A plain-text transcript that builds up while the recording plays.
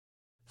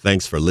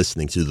Thanks for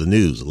listening to the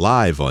news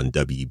live on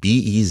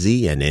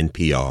WBEZ and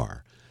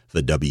NPR.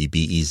 The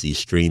WBEZ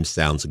stream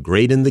sounds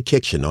great in the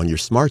kitchen on your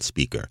smart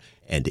speaker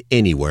and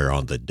anywhere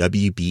on the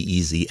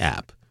WBEZ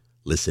app.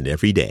 Listen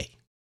every day.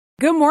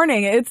 Good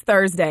morning. It's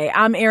Thursday.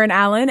 I'm Erin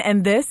Allen,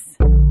 and this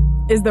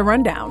is The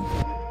Rundown.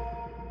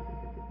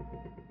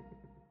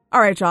 All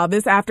right, y'all.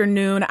 This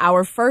afternoon,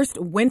 our first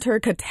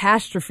winter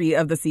catastrophe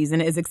of the season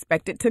is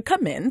expected to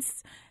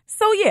commence.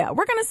 So, yeah,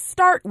 we're going to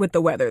start with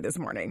the weather this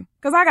morning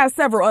because I got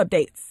several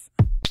updates.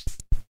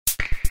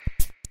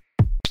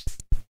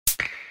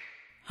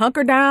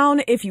 Hunker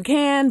down if you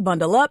can,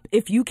 bundle up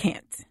if you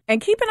can't,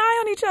 and keep an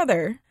eye on each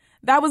other.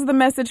 That was the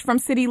message from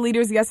city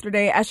leaders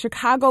yesterday as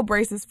Chicago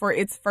braces for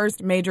its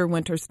first major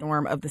winter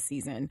storm of the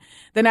season.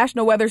 The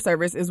National Weather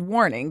Service is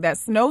warning that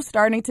snow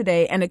starting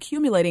today and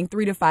accumulating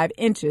 3 to 5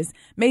 inches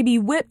may be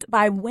whipped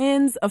by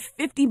winds of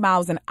 50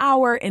 miles an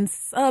hour in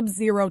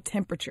sub-zero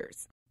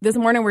temperatures. This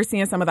morning, we're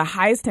seeing some of the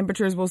highest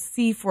temperatures we'll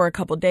see for a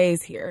couple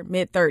days here,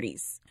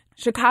 mid-30s.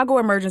 Chicago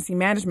Emergency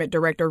Management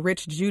Director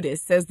Rich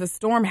Judas says the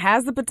storm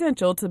has the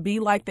potential to be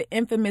like the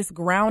infamous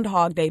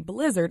Groundhog Day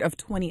blizzard of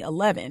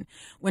 2011,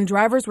 when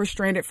drivers were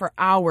stranded for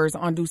hours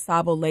on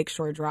DuSable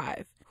Lakeshore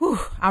Drive. Whew,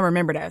 I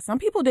remember that. Some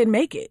people didn't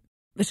make it.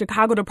 The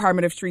Chicago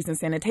Department of Streets and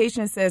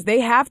Sanitation says they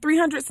have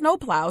 300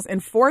 snowplows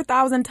and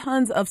 4,000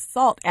 tons of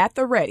salt at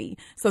the ready,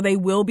 so they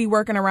will be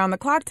working around the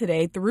clock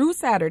today through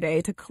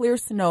Saturday to clear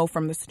snow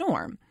from the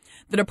storm.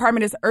 The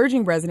department is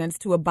urging residents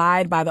to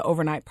abide by the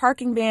overnight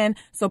parking ban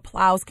so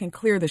plows can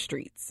clear the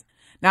streets.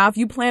 Now, if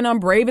you plan on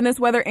braving this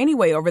weather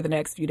anyway over the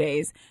next few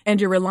days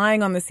and you're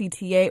relying on the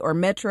CTA or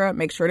Metra,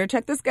 make sure to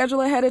check the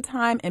schedule ahead of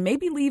time and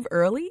maybe leave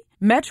early.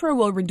 Metra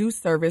will reduce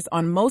service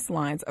on most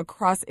lines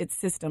across its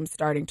system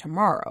starting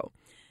tomorrow.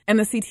 And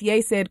the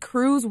CTA said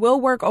crews will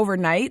work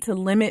overnight to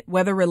limit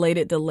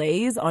weather-related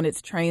delays on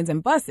its trains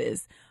and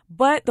buses,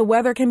 but the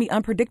weather can be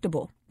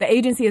unpredictable. The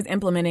agency is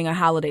implementing a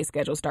holiday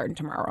schedule starting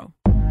tomorrow.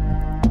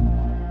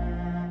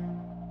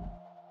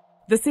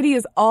 The city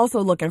is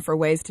also looking for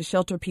ways to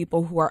shelter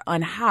people who are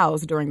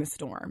unhoused during the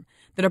storm.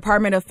 The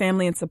Department of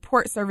Family and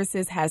Support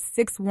Services has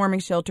 6 warming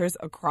shelters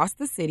across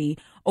the city,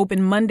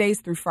 open Mondays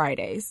through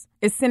Fridays.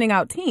 It's sending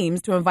out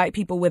teams to invite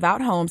people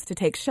without homes to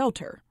take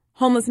shelter.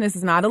 Homelessness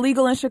is not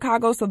illegal in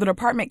Chicago, so the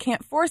department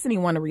can't force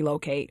anyone to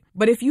relocate.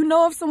 But if you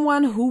know of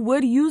someone who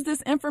would use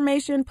this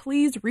information,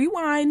 please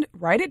rewind,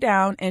 write it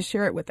down, and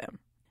share it with them.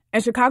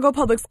 And Chicago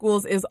Public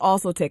Schools is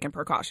also taking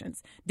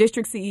precautions.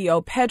 District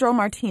CEO Pedro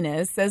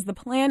Martinez says the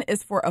plan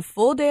is for a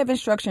full day of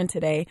instruction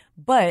today,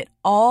 but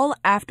all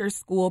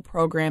after-school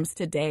programs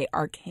today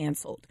are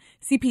canceled.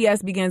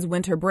 CPS begins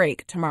winter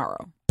break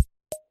tomorrow.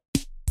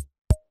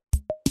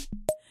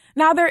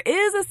 Now, there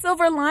is a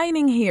silver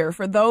lining here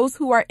for those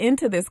who are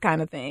into this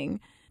kind of thing.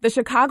 The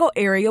Chicago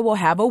area will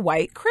have a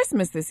white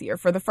Christmas this year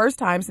for the first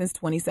time since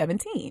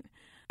 2017.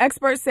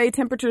 Experts say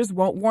temperatures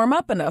won't warm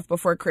up enough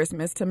before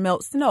Christmas to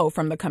melt snow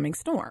from the coming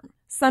storm.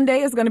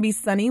 Sunday is going to be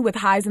sunny with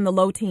highs in the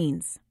low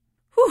teens.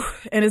 Whew,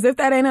 and as if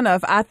that ain't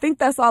enough, I think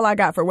that's all I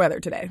got for weather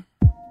today.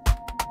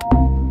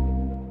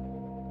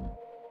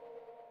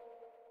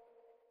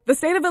 The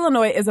state of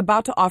Illinois is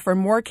about to offer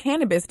more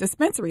cannabis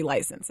dispensary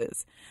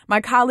licenses. My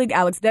colleague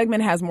Alex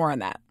Degman has more on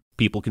that.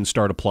 People can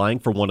start applying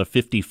for one of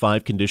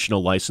 55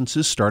 conditional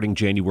licenses starting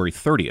January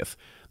 30th.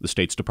 The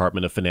state's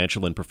Department of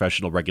Financial and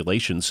Professional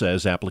Regulation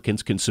says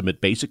applicants can submit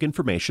basic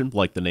information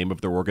like the name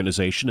of their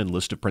organization and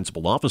list of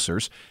principal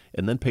officers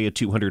and then pay a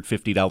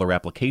 $250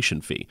 application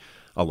fee.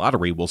 A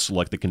lottery will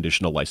select the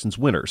conditional license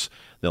winners.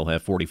 They'll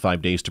have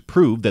 45 days to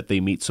prove that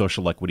they meet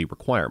social equity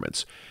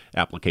requirements.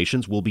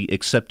 Applications will be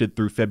accepted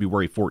through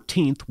February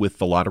 14th, with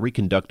the lottery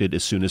conducted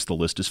as soon as the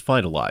list is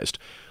finalized.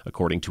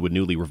 According to a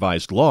newly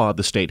revised law,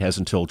 the state has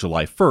until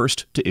July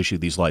 1st to issue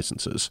these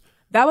licenses.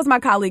 That was my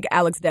colleague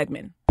Alex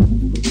Degman.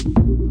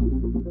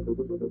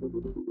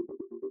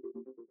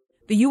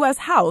 The U.S.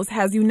 House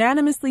has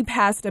unanimously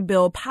passed a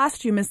bill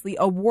posthumously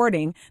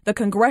awarding the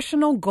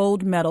Congressional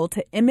Gold Medal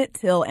to Emmett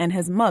Till and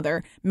his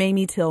mother,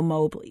 Mamie Till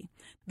Mobley.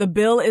 The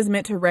bill is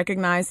meant to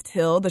recognize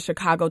Till, the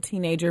Chicago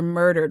teenager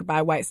murdered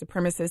by white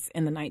supremacists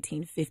in the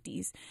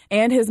 1950s,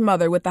 and his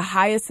mother with the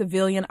highest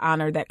civilian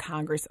honor that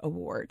Congress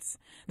awards.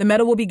 The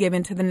medal will be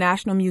given to the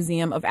National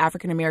Museum of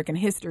African American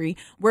History,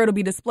 where it'll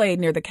be displayed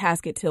near the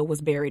casket Till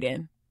was buried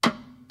in.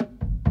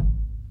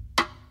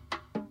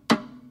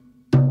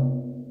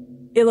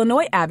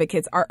 Illinois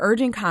advocates are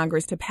urging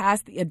Congress to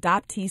pass the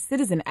Adoptee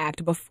Citizen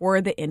Act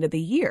before the end of the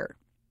year.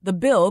 The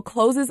bill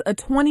closes a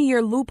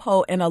 20-year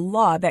loophole in a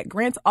law that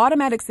grants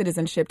automatic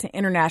citizenship to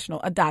international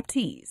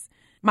adoptees.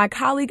 My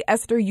colleague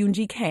Esther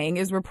Yoonji Kang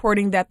is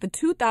reporting that the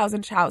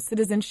 2000 Child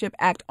Citizenship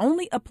Act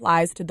only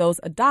applies to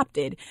those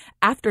adopted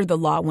after the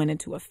law went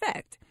into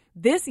effect.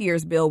 This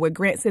year's bill would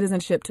grant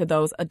citizenship to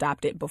those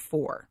adopted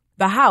before.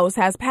 The House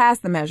has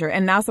passed the measure,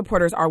 and now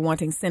supporters are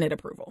wanting Senate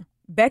approval.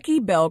 Becky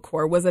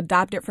Belcourt was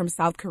adopted from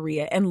South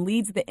Korea and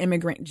leads the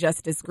immigrant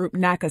justice group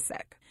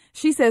NAKASEC.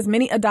 She says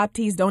many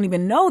adoptees don't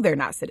even know they're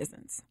not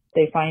citizens.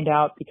 They find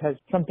out because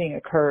something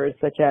occurs,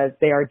 such as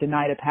they are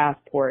denied a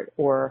passport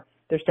or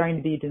They're starting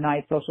to be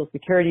denied Social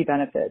Security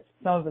benefits.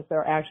 Some of us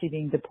are actually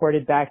being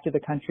deported back to the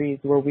countries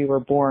where we were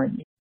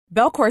born.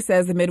 Belcourt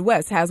says the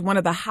Midwest has one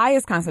of the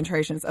highest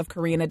concentrations of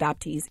Korean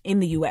adoptees in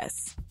the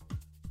U.S.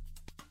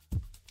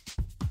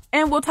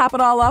 And we'll top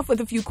it all off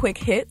with a few quick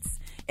hits.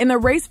 In the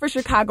race for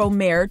Chicago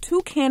mayor,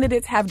 2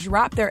 candidates have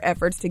dropped their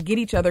efforts to get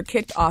each other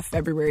kicked off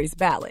February's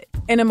ballot.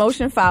 In a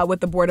motion filed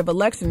with the Board of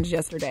Elections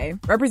yesterday,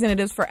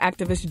 representatives for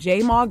activist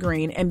J. Maul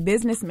Green and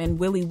businessman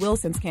Willie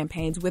Wilson's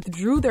campaigns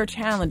withdrew their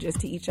challenges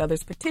to each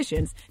other's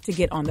petitions to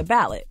get on the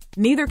ballot.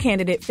 Neither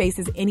candidate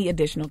faces any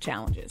additional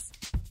challenges.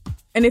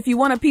 And if you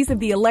want a piece of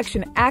the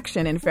election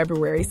action in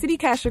February,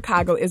 CityCast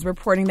Chicago is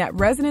reporting that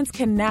residents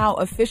can now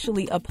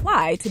officially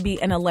apply to be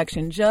an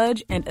election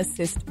judge and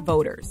assist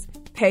voters.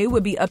 Pay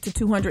would be up to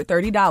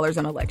 $230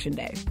 on Election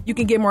Day. You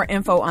can get more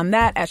info on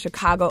that at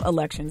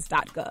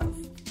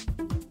chicagoelections.gov.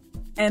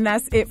 And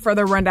that's it for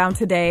the rundown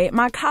today.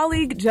 My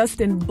colleague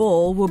Justin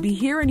Bull will be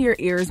here in your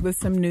ears with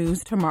some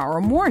news tomorrow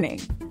morning.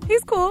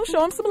 He's cool.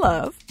 Show him some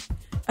love.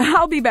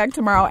 I'll be back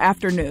tomorrow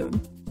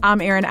afternoon.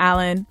 I'm Erin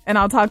Allen, and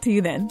I'll talk to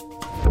you then.